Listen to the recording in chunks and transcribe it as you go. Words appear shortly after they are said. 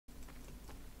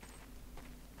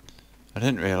I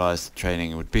didn't realise the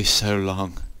training would be so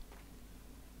long.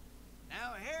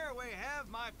 Now here we have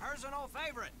my personal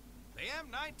favorite, the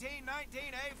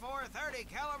M1919A430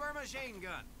 caliber machine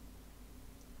gun.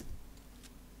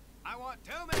 I want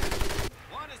 2 men.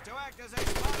 One is to act as a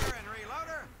spotter and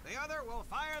reloader. The other will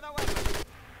fire the weapon.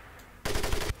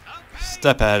 Okay.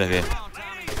 Step out of here. Come on,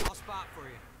 Tommy. I'll spot for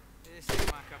you. This ain't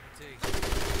my cup of tea.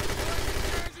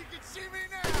 You can see me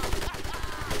now.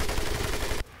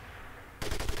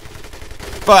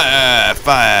 Fire!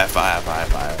 Fire! Fire! Fire!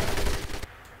 Fire!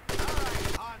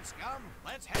 Alright, pond scum.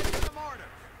 Let's head to the mortar.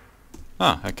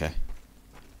 Oh, okay.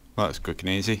 Well, that's quick and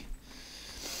easy.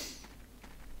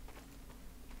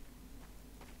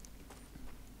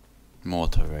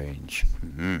 Mortar range.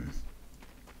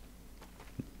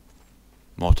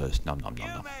 Mortars. Nom nom nom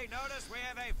You nom. may notice we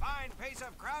have a fine piece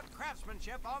of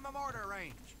craftsmanship on the mortar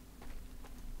range.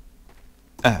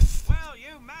 F. Well,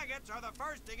 you maggots are the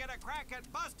first to get a crack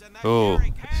at busting that Oh,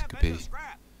 Jerry this cab could into be.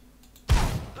 scrap.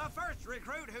 The first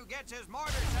recruit who gets his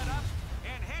mortar set up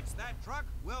and hits that truck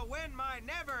will win my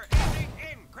never-ending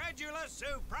incredulous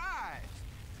surprise.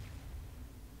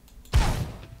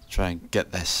 Try and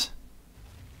get this.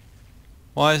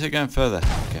 Why is it going further?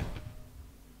 Okay.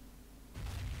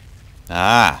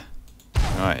 Ah!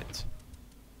 Right.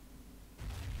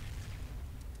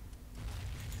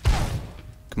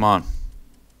 Come on.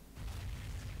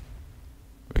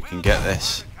 We can get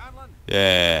this.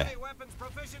 Yeah. Heavy weapons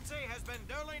proficiency has been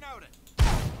duly noted.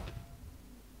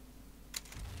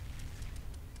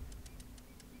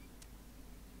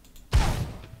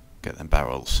 Get them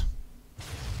barrels.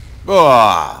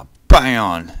 Oh, bang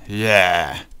on.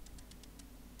 Yeah.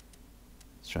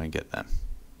 Let's try and get them.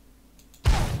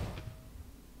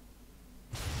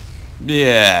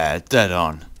 Yeah, dead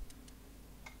on.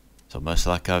 It's almost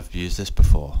like I've used this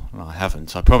before. No, I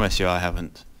haven't. I promise you I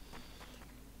haven't.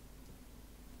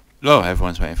 Oh,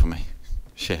 everyone's waiting for me.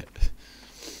 Shit.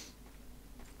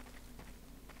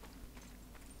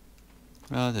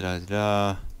 Da da da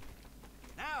da.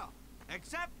 Now,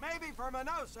 except maybe for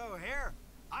Minoso here,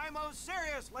 I most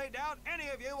seriously doubt any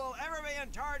of you will ever be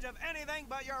in charge of anything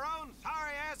but your own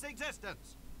sorry-ass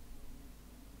existence.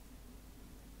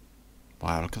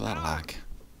 Wow, look at that lag.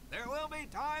 There will be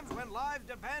times when lives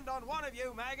depend on one of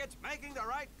you maggots making the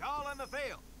right call in the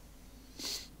field.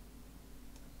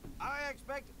 I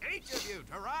expect each of you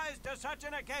to rise to such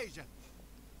an occasion.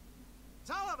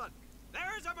 Sullivan,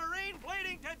 there is a Marine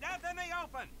bleeding to death in the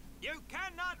open. You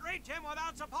cannot reach him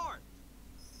without support.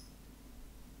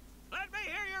 Let me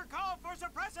hear your call for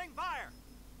suppressing fire.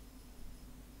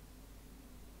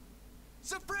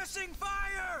 Suppressing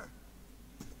fire!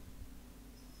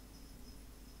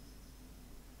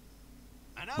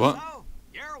 And What? also,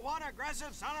 you're one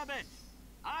aggressive son of a bitch.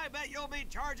 I bet you'll be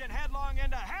charging headlong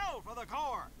into hell for the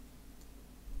Corps.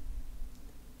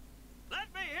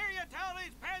 Let me hear you tell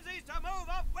these pansies to move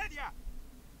up with you.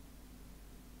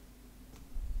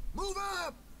 Move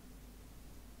up!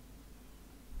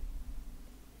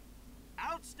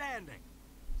 Outstanding.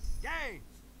 Gaines,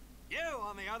 you,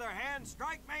 on the other hand,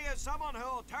 strike me as someone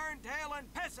who'll turn tail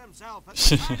and piss himself at the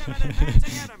sight of an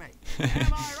advancing enemy.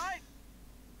 Am I right?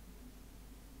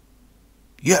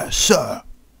 Yes, sir.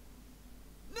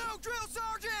 No, drill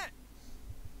sergeant!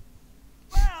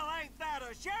 Well, ain't that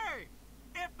a shame?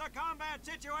 If the combat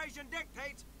situation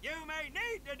dictates, you may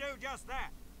need to do just that.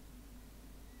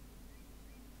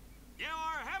 You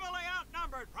are heavily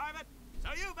outnumbered, Private, so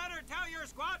you better tell your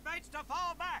squad mates to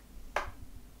fall back.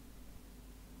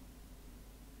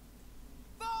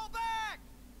 Fall back!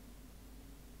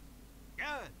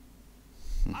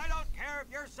 Good. I don't care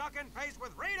if you're sucking face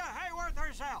with Rita Hayworth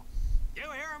herself. You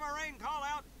hear a Marine call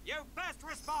out, you best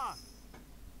respond.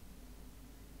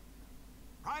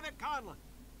 Private Conlon,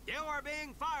 you are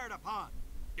being fired upon.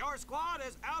 Your squad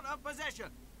is out of position.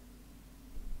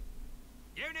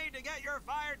 You need to get your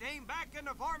fire team back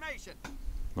into formation.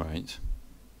 Right.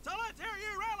 So let's hear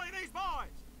you rally these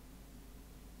boys.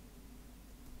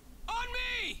 On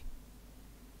me!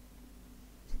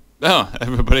 Oh,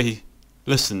 everybody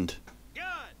listened. Good.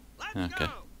 Let's Okay.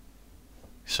 go.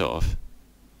 Sort of.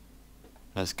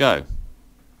 Let's go.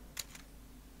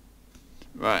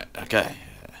 Right, okay.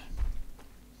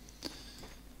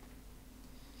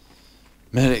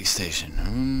 Medic station.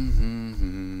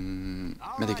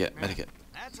 All Medikit, right, men. medikit.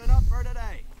 That's enough for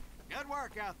today. Good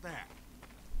work out there.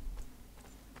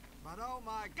 But oh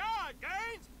my God,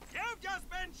 Gaines! You've just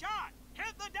been shot!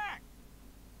 Hit the deck!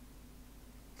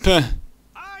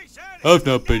 I said hit I've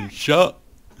the not been deck. shot.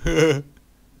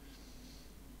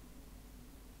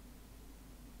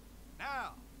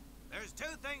 Now, there's two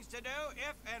things to do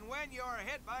if and when you are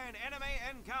hit by an enemy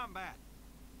in combat.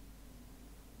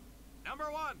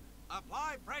 Number 1,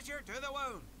 apply pressure to the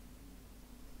wound.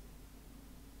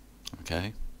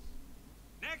 Okay.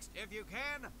 Next, if you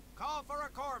can, call for a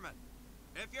corpsman.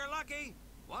 If you're lucky,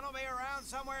 one will be around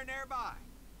somewhere nearby.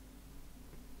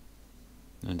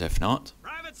 And if not?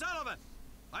 Private Sullivan,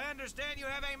 I understand you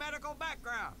have a medical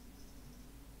background.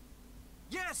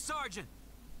 Yes, Sergeant.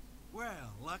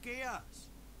 Well, lucky us.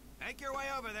 Make your way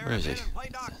over there Where a is bit he? and play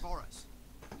doc for us.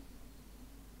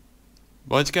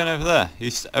 Why's he going over there?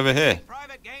 He's over here.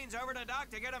 Private Gaines over to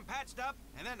Doc to get him patched up,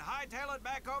 and then hightail it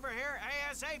back over here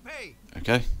ASAP.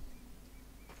 Okay.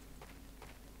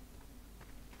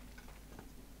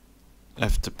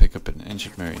 Left to pick up an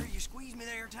injured Marine. You squeeze me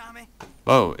there, Tommy.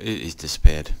 Oh, he's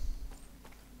disappeared.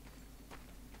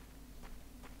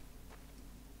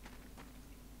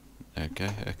 Okay,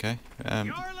 okay. Your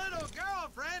little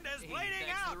girlfriend is bleeding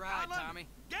Thanks for out, the ride, Conlon. Tommy.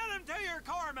 Get him to your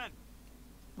corpsman.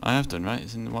 I have done, right?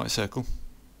 It's in the white circle.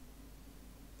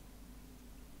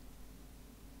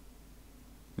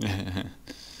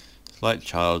 It's like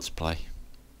child's play.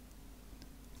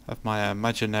 Have my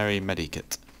imaginary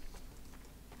medikit.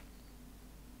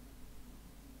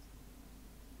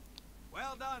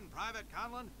 Well done, Private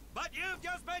Conlon, but you've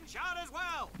just been shot as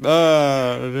well.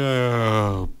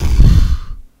 No.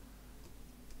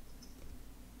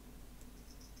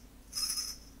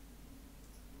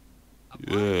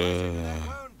 Apply pressure to that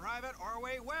wound, Private, or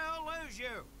we will lose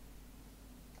you.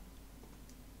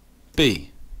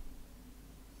 B.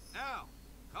 Now,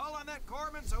 call on that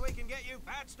corpsman so we can get you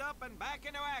patched up and back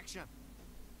into action.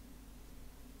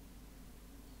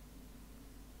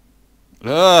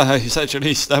 He's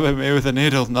actually stabbing me with a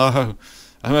needle. No.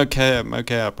 I'm okay,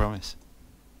 I promise.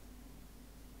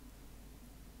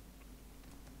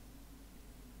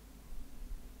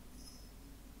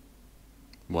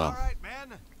 Well. All right,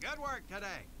 men. Good work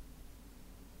today.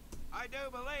 I do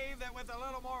believe that with a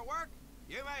little more work,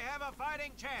 you may have a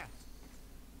fighting chance.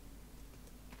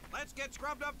 Let's get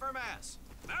scrubbed up for mass.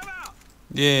 Move out!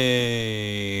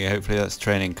 Yay! Hopefully that's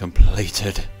training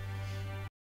completed.